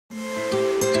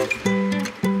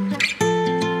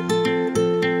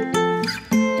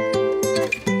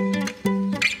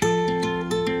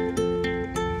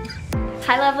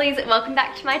Hi lovelies, welcome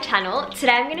back to my channel.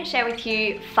 Today I'm going to share with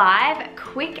you 5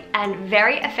 quick and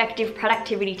very effective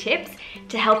productivity tips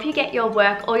to help you get your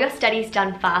work or your studies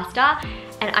done faster.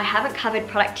 And I haven't covered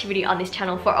productivity on this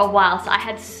channel for a while, so I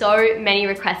had so many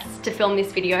requests to film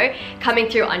this video coming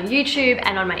through on YouTube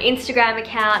and on my Instagram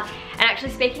account. And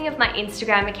actually, speaking of my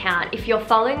Instagram account, if you're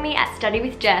following me at Study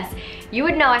with Jess, you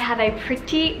would know I have a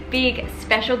pretty big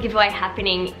special giveaway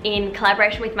happening in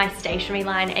collaboration with my stationery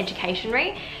line,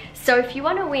 Educationery. So if you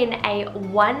want to win a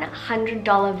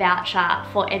 $100 voucher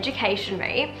for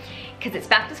Educationery, because it's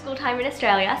back to school time in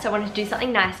Australia, so I wanted to do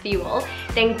something nice for you all,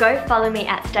 then go follow me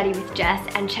at Study with Jess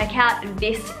and check out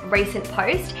this recent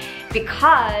post,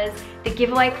 because the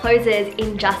giveaway closes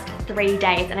in just 3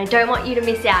 days and I don't want you to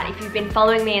miss out. If you've been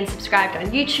following me and subscribed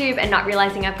on YouTube and not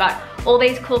realizing I've got all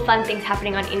these cool fun things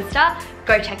happening on Insta,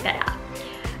 go check that out.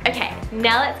 Okay,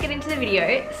 now let's get into the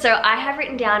video. So I have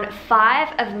written down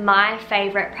 5 of my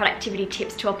favorite productivity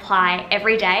tips to apply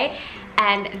every day,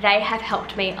 and they have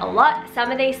helped me a lot. Some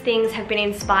of these things have been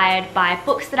inspired by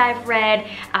books that I've read,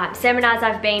 seminars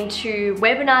I've been to,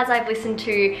 webinars I've listened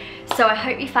to. So I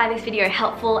hope you find this video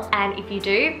helpful, and if you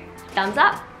do, thumbs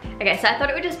up. Okay, so I thought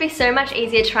it would just be so much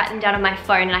easier to write them down on my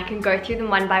phone, and I can go through them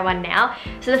one by one now.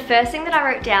 So the first thing that I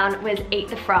wrote down was eat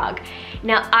the frog.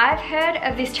 Now, I've heard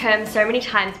of this term so many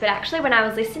times, but actually when I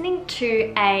was listening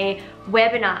to a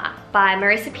webinar by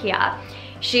Marissa Peer,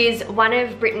 she's one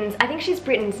of Britain's, I think she's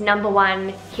Britain's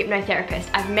 #1 hypnotherapist.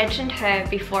 I've mentioned her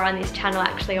before on this channel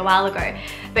actually a while ago,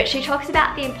 but she talks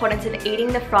about the importance of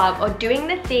eating the frog, or doing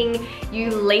the thing you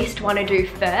least want to do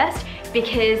first,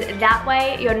 because that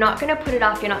way you're not going to put it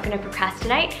off, you're not going to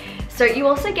procrastinate. So you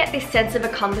also get this sense of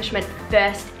accomplishment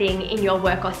first thing in your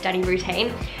work or study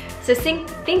routine. So think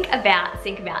about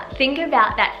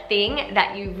that thing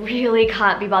that you really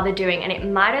can't be bothered doing, and it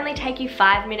might only take you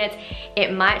 5 minutes,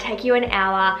 it might take you an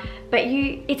hour, but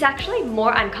it's actually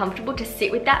more uncomfortable to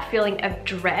sit with that feeling of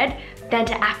dread than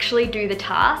to actually do the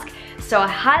task. So I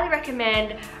highly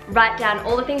recommend write down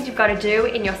all the things you've got to do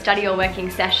in your study or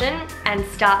working session and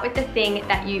start with the thing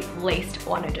that you least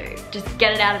want to do. Just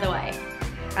get it out of the way.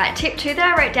 Alright, tip 2 that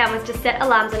I wrote down was to set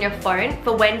alarms on your phone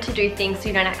for when to do things so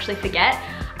you don't actually forget.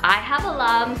 I have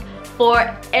alarms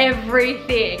for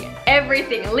everything,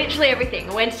 literally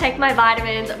everything. When to take my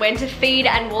vitamins, when to feed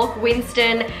and walk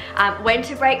Winston, when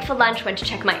to break for lunch, when to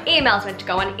check my emails, when to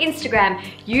go on Instagram,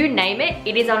 you name it,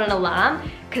 it is on an alarm,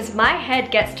 because my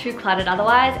head gets too cluttered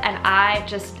otherwise, and I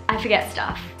forget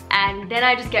stuff. And then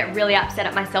I just get really upset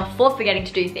at myself for forgetting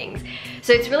to do things.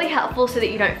 So it's really helpful so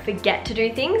that you don't forget to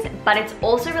do things, but it's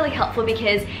also really helpful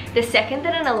because the second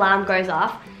that an alarm goes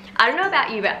off, I don't know about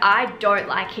you, but I don't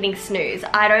like hitting snooze.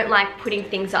 I don't like putting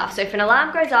things off. So if an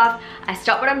alarm goes off, I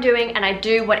stop what I'm doing and I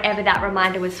do whatever that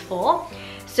reminder was for.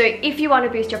 So if you want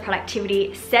to boost your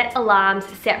productivity, set alarms,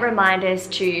 set reminders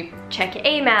to check your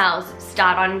emails,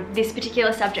 start on this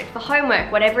particular subject for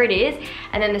homework, whatever it is.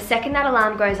 And then the second that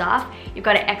alarm goes off, you've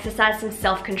got to exercise some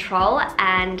self-control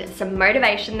and some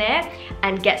motivation there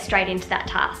and get straight into that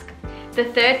task. The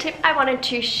third tip I wanted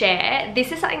to share,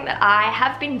 this is something that I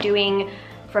have been doing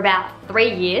for about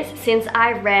 3 years since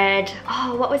I read,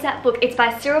 oh, what was that book? It's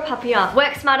by Cyril Papillon,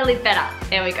 Work Smarter, Live Better.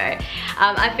 There we go.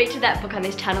 I featured that book on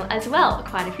this channel as well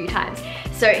quite a few times.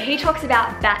 So he talks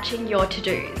about batching your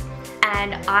to-dos.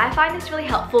 And I find this really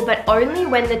helpful, but only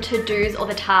when the to-dos or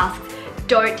the tasks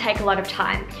don't take a lot of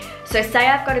time. So say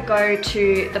I've got to go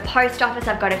to the post office,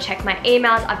 I've got to check my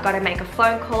emails, I've got to make a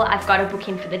phone call, I've got to book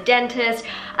in for the dentist,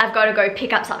 I've got to go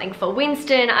pick up something for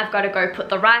Winston, I've got to go put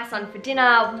the rice on for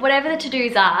dinner, whatever the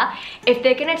to-dos are. If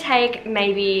they're going to take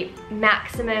maybe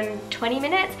maximum 20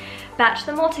 minutes, batch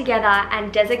them all together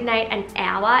and designate an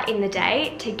hour in the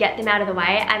day to get them out of the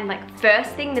way, and like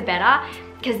first thing the better,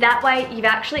 because that way you've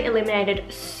actually eliminated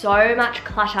so much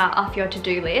clutter off your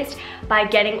to-do list by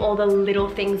getting all the little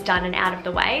things done and out of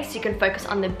the way, so you can focus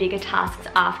on the bigger tasks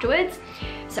afterwards.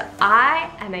 So I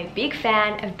am a big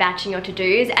fan of batching your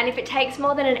to-dos, and if it takes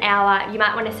more than an hour, you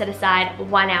might want to set aside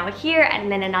 1 hour here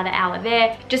and then another hour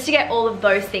there, just to get all of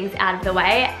those things out of the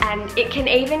way. And it can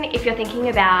even, if you're thinking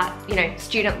about, you know,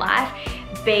 student life,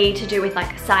 be to do with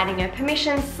like signing a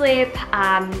permission slip,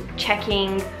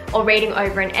 checking or reading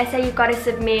over an essay you've got to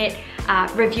submit,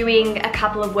 reviewing a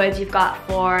couple of words you've got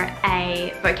for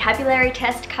a vocabulary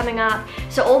test coming up.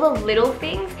 So all the little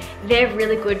things, they're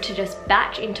really good to just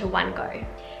batch into one go.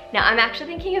 Now, I'm actually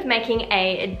thinking of making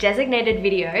a designated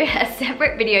video, a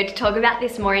separate video to talk about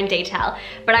this more in detail,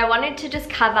 but I wanted to just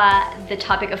cover the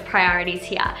topic of priorities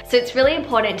here. So it's really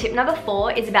important. Tip number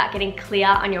 4 is about getting clear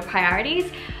on your priorities.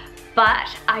 but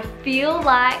I feel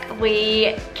like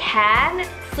we can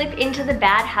slip into the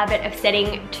bad habit of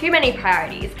setting too many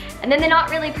priorities, and then they're not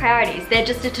really priorities, they're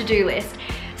just a to-do list.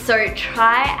 So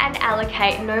try and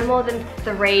allocate no more than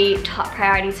 3 top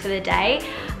priorities for the day.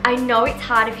 I know it's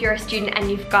hard if you're a student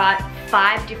and you've got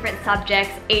 5 different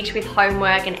subjects, each with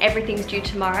homework and everything's due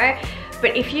tomorrow,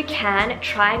 but if you can,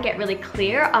 try and get really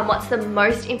clear on what's the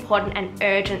most important and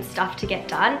urgent stuff to get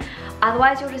done.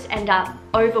 Otherwise, you'll just end up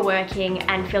overworking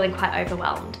and feeling quite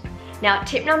overwhelmed. Now,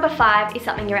 tip number 5 is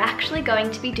something you're actually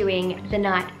going to be doing the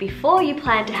night before you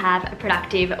plan to have a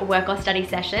productive work or study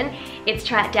session. It's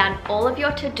to write down all of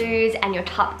your to-dos and your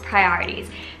top priorities.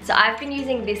 So I've been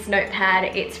using this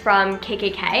notepad, it's from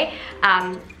KKK,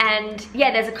 and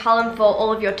yeah, there's a column for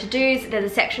all of your to-dos,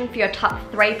 there's a section for your top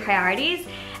 3 priorities,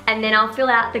 and then I'll fill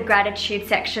out the gratitude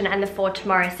section and the for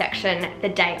tomorrow section the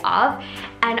day of.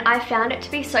 And I found it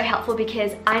to be so helpful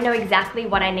because I know exactly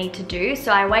what I need to do.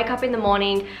 So I wake up in the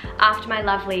morning, after my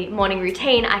lovely morning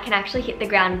routine, I can actually hit the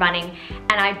ground running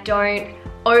and I don't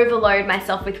overload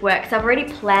myself with work. So I've already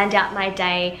planned out my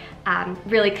day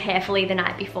really carefully the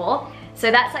night before. So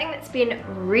that's something that's been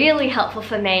really helpful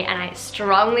for me, and I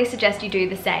strongly suggest you do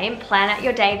the same. Plan out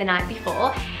your day the night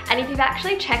before. And if you've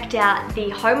actually checked out the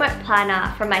homework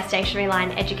planner from my stationery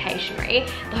line Educationary,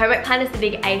 the homework planner is the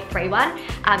big A3 one.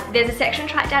 There's a section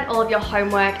to write down all of your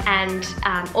homework and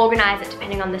organize it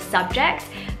depending on the subjects,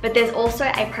 but there's also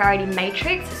a priority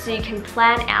matrix so you can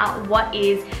plan out what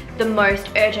is the most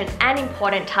urgent and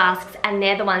important tasks, and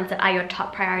they're the ones that are your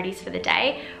top priorities for the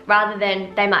day, rather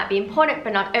than they might be important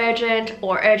but not urgent,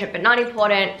 or urgent but not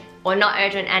important, or not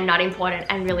urgent and not important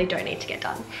and really don't need to get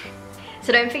done.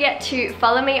 So don't forget to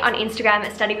follow me on Instagram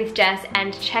at studywithjess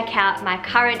and check out my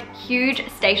current huge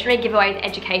stationery giveaway with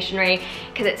Educationary,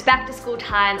 because it's back to school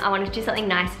time. I wanted to do something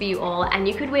nice for you all, and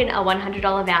you could win a $100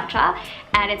 voucher,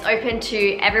 and it's open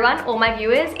to everyone, all my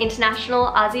viewers, international,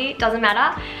 Aussie, doesn't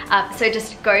matter. So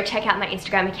just go check out my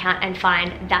Instagram account and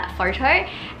find that photo.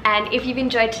 And if you've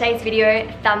enjoyed today's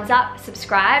video, thumbs up,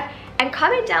 subscribe, and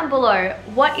comment down below,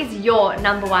 what is your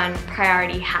 #1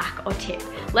 priority hack or tip?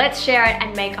 Let's share it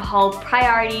and make a whole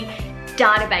priority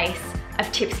database of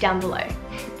tips down below.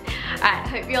 Alright,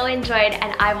 hope you all enjoyed,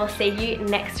 and I will see you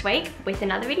next week with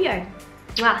another video.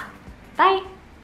 Mwah. Bye!